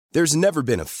There's never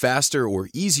been a faster or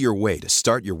easier way to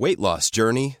start your weight loss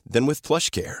journey than with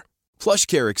PlushCare.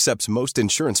 PlushCare accepts most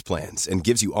insurance plans and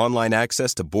gives you online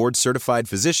access to board-certified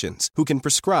physicians who can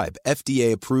prescribe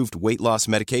FDA-approved weight loss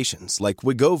medications like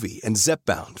Wegovy and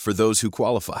Zepbound for those who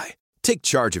qualify. Take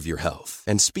charge of your health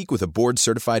and speak with a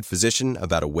board-certified physician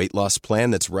about a weight loss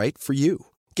plan that's right for you.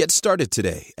 Get started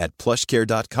today at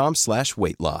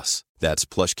plushcare.com/weight-loss. That's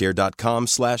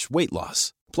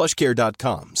plushcare.com/weight-loss.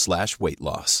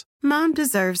 plushcare.com/weight-loss. Mom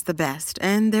deserves the best,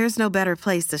 and there's no better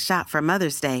place to shop for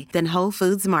Mother's Day than Whole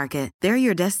Foods Market. They're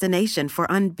your destination for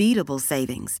unbeatable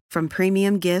savings, from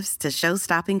premium gifts to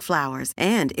show-stopping flowers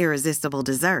and irresistible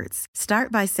desserts.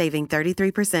 Start by saving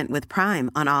 33% with Prime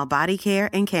on all body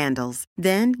care and candles.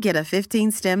 Then get a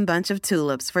 15-stem bunch of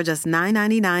tulips for just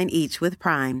 $9.99 each with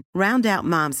Prime. Round out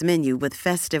Mom's menu with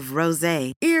festive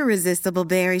rosé, irresistible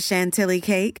berry chantilly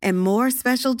cake, and more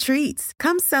special treats.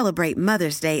 Come celebrate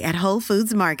Mother's Day at Whole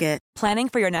Foods Market. Planning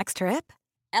for your next trip?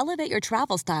 Elevate your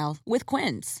travel style with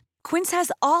Quince. Quince has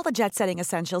all the jet-setting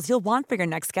essentials you'll want for your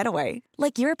next getaway,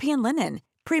 like European linen,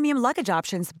 premium luggage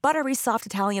options, buttery soft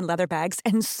Italian leather bags,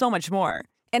 and so much more.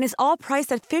 And is all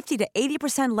priced at 50 to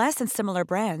 80% less than similar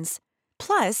brands.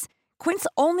 Plus, Quince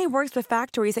only works with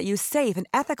factories that use safe and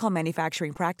ethical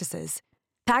manufacturing practices.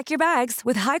 Pack your bags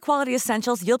with high-quality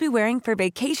essentials you'll be wearing for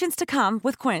vacations to come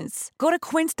with Quince. Go to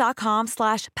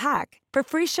quince.com/pack for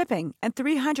free shipping and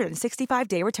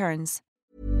 365-day returns.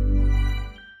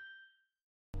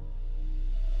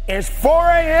 It's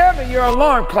 4 a.m. and your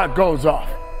alarm clock goes off.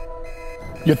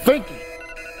 You're thinking,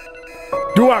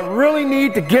 do I really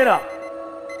need to get up?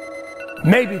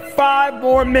 Maybe 5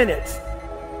 more minutes.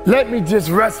 Let me just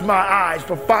rest my eyes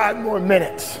for 5 more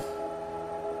minutes.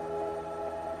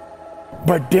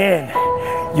 But then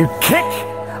you kick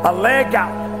a leg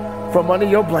out from under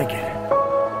your blanket,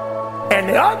 and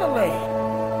the other leg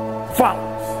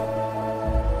follows.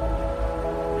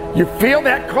 You feel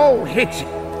that cold hit you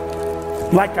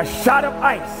like a shot of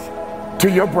ice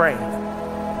to your brain.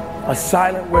 A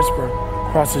silent whisper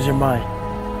crosses your mind.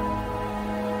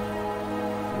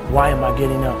 Why am I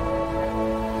getting up?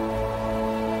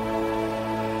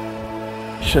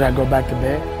 Should I go back to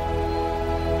bed?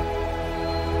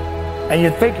 And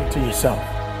you're thinking to yourself,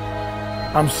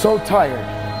 I'm so tired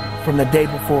from the day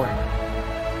before.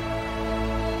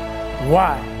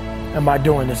 Why am I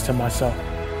doing this to myself?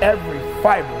 Every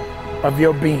fiber of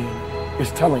your being is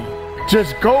telling you,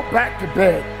 just go back to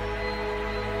bed.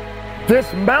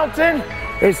 This mountain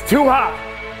is too high.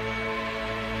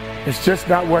 It's just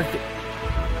not worth it.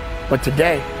 But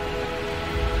today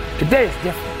is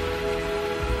different.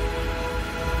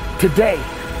 Today,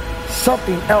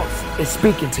 something else is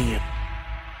speaking to you.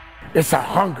 It's a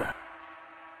hunger.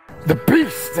 The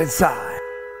beast inside.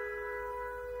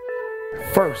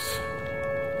 First,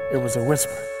 it was a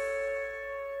whisper.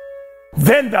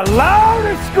 Then the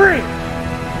loudest scream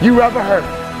you ever heard.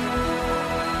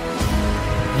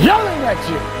 Yelling at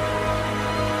you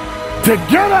to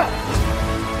get up.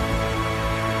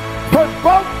 Put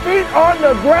both feet on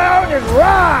the ground and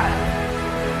rise.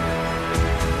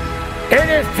 It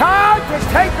is time to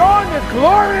take on this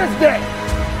glorious day.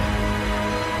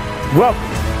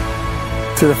 Welcome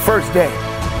to the first day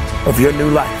of your new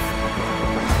life.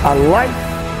 A life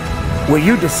where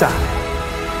you decide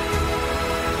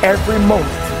every moment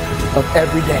of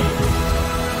every day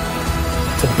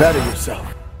to better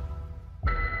yourself.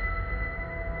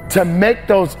 To make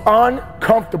those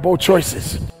uncomfortable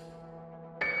choices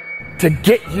to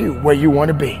get you where you want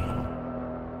to be.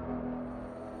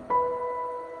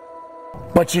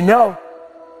 But you know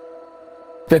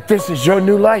that this is your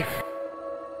new life.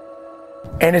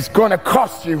 And it's going to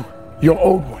cost you your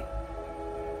old one.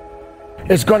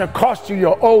 It's going to cost you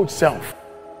your old self.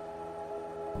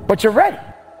 But you're ready.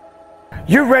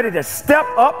 You're ready to step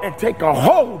up and take a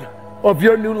hold of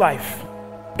your new life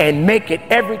and make it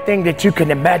everything that you can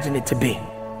imagine it to be.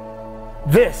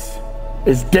 This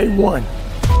is day one.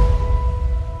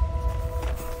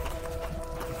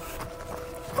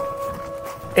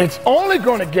 It's only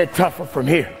going to get tougher from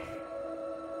here.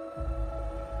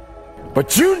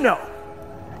 But you know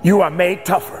you are made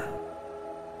tougher.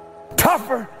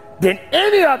 Tougher than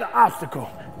any other obstacle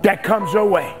that comes your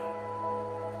way.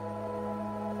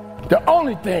 The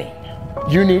only thing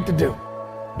you need to do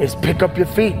is pick up your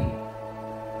feet.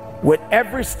 With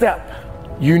every step,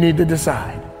 you need to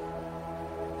decide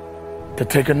to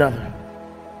take another.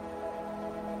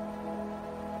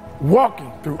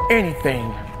 Walking through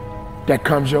anything that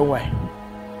comes your way.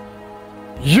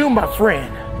 You, my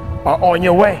friend, are on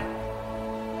your way.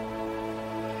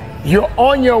 You're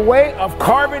on your way of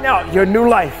carving out your new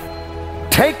life,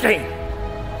 taking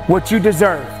what you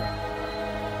deserve,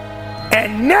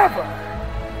 and never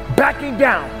backing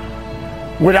down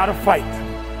without a fight.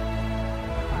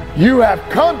 You have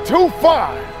come too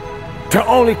far to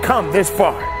only come this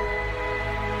far.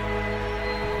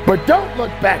 But don't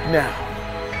look back now.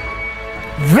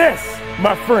 This,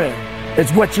 my friend,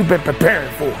 is what you've been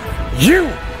preparing for. You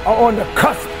are on the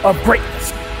cusp of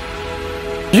greatness.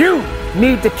 You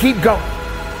need to keep going.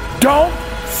 Don't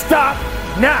stop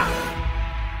now.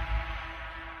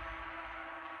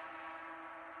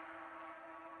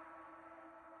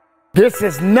 This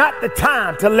is not the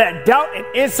time to let doubt and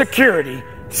insecurity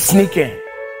sneak in.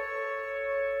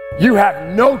 You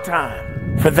have no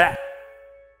time for that.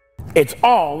 It's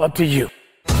all up to you.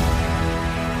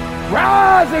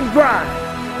 Rise and grind.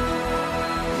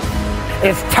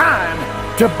 It's time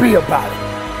to be about it.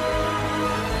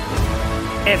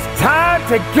 It's time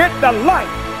to get the life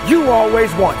you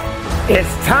always wanted.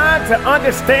 It's time to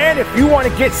understand if you want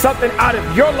to get something out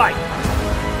of your life,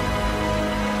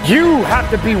 you have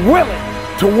to be willing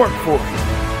to work for it.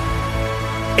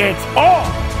 It's all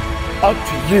up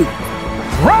to you.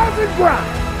 Rise and grind.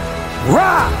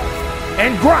 Rise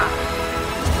and grind.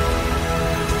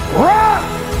 Rise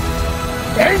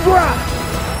and grind.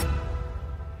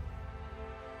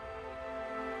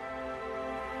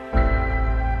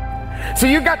 So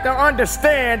you got to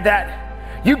understand that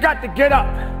you got to get up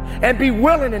and be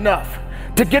willing enough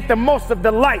to get the most of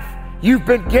the life you've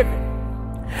been given.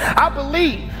 I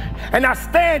believe, and I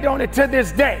stand on it to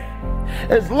this day,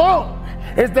 as long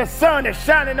as the sun is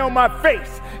shining on my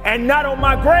face and not on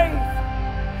my grave,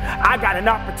 I got an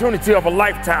opportunity of a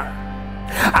lifetime.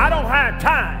 I don't have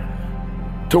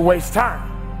time to waste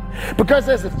time, because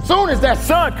as soon as that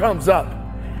sun comes up,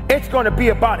 it's going to be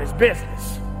about his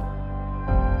business.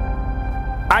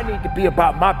 I need to be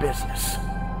about my business,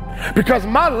 because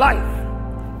my life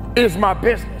is my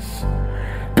business.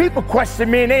 People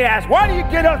question me and they ask, why do you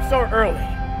get up so early?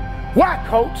 Why,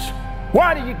 coach?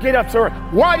 Why do you get up so early?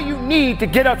 Why do you need to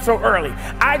get up so early?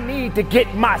 I need to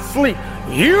get my sleep.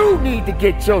 You need to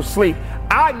get your sleep.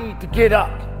 I need to get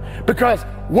up, because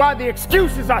while the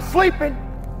excuses are sleeping,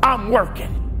 I'm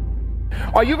working.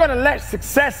 Are you going to let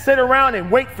success sit around and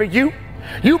wait for you?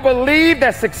 You believe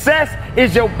that success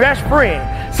is your best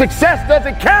friend. Success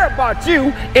doesn't care about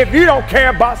you if you don't care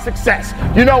about success.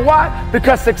 You know why?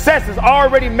 Because success has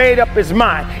already made up its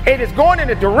mind. It is going in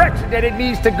the direction that it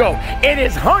needs to go. It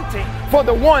is hunting for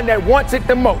the one that wants it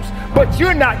the most. But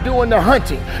you're not doing the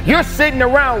hunting. You're sitting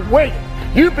around waiting.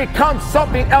 You become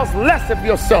something else less of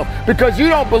yourself because you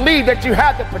don't believe that you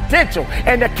have the potential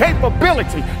and the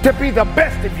capability to be the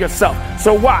best of yourself.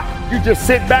 So why? You just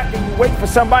sit back and you wait for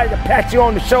somebody to pat you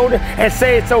on the shoulder and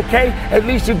say it's okay. At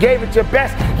least you gave it your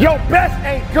best. Your best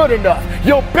ain't good enough.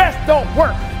 Your best don't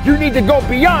work. You need to go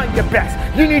beyond your best.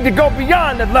 You need to go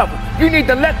beyond the level. You need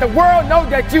to let the world know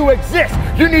that you exist.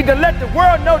 You need to let the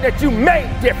world know that you made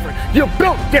different. You're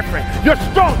built different. You're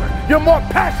stronger. You're more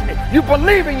passionate. You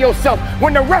believe in yourself.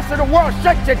 When the rest of the world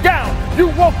shuts you down, you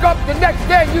woke up the next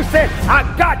day and you said, I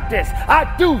got this.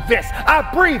 I do this. I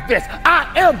breathe this. I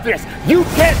am this. You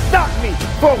can't stop me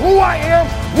for who I am,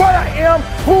 what I am,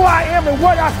 who I am, and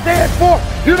what I stand for.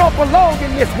 You don't belong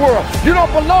in this world. You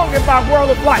don't belong in my world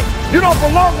of life. You don't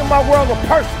belong in my world of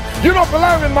person. You don't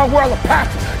belong in my world of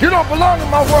passion. You don't belong in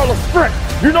my world of strength.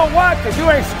 You know why? Because you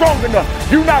ain't strong enough.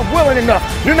 You're not willing enough.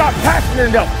 You're not passionate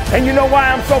enough. And you know why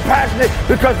I'm so passionate?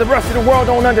 Because the rest of the world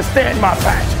don't understand my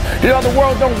passion. The other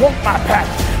world don't want my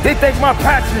passion. They think my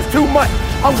passion is too much.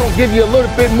 I'm going to give you a little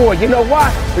bit more. You know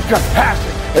why? Because passion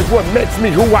is what makes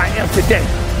me who I am today.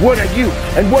 What are you?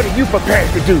 And what are you prepared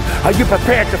to do? Are you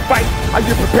prepared to fight? Are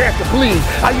you prepared to bleed?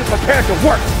 Are you prepared to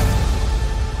work?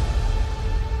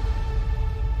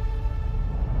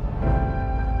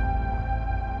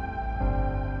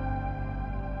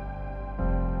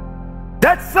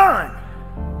 That sun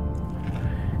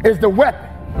is the weapon.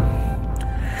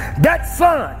 That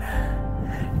sun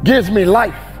gives me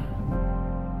life.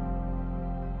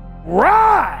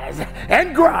 Rise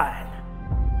and grind.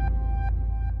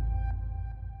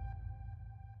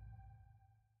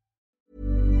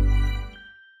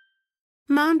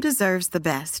 Mom deserves the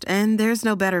best, and there's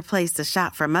no better place to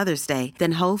shop for Mother's Day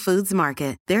than Whole Foods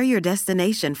Market. They're your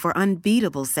destination for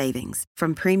unbeatable savings,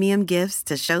 from premium gifts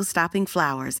to show-stopping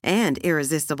flowers and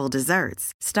irresistible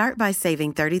desserts. Start by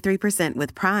saving 33%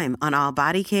 with Prime on all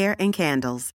body care and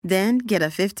candles. Then get a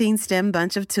 15-stem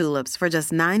bunch of tulips for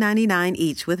just $9.99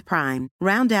 each with Prime.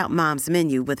 Round out Mom's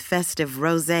menu with festive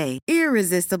rosé,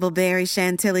 irresistible berry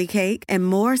chantilly cake, and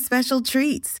more special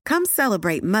treats. Come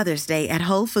celebrate Mother's Day at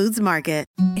Whole Foods Market.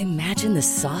 Imagine the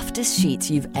softest sheets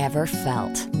you've ever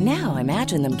felt. Now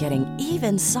imagine them getting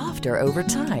even softer over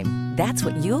time. That's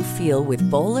what you'll feel with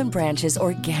Boll & Branch's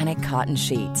organic cotton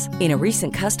sheets. In a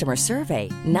recent customer survey,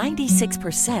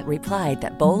 96% replied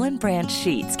that Boll & Branch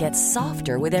sheets get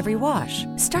softer with every wash.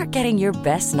 Start getting your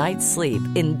best night's sleep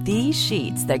in these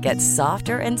sheets that get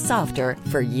softer and softer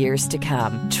for years to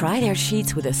come. Try their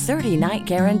sheets with a 30-night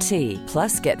guarantee.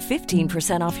 Plus, get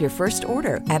 15% off your first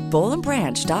order at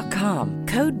bollandbranch.com.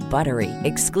 Code BUTTERY.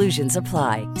 Exclusions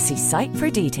apply. See site for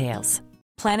details.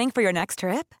 Planning for your next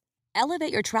trip?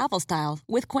 Elevate your travel style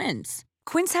with Quince.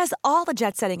 Quince has all the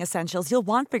jet-setting essentials you'll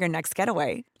want for your next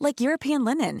getaway, like European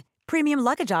linen, premium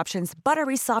luggage options,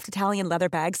 buttery soft Italian leather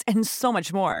bags, and so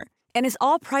much more. And is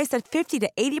all priced at 50 to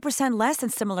 80% less than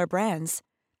similar brands.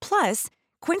 Plus,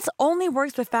 Quince only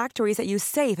works with factories that use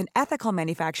safe and ethical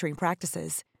manufacturing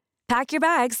practices. Pack your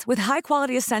bags with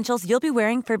high-quality essentials you'll be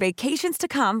wearing for vacations to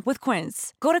come with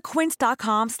Quince. Go to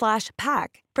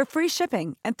quince.com/pack for free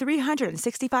shipping and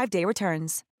 365-day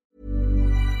returns.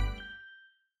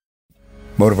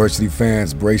 Motiversity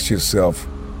fans, brace yourself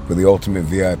for the ultimate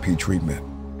VIP treatment.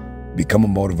 Become a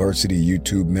Motiversity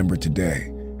YouTube member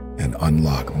today and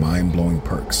unlock mind-blowing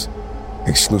perks,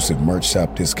 exclusive merch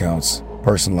shop discounts,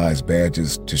 personalized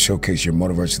badges to showcase your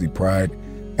Motiversity pride,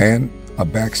 and a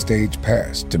backstage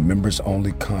pass to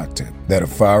members-only content that'll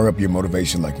fire up your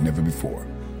motivation like never before.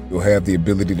 You'll have the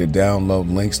ability to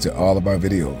download links to all of our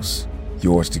videos,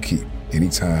 yours to keep,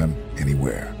 anytime,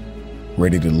 anywhere.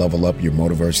 Ready to level up your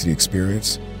Motiversity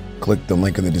experience? Click the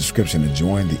link in the description to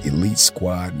join the Elite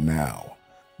Squad now.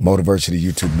 Motiversity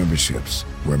YouTube memberships,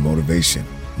 where motivation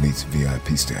meets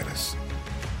VIP status.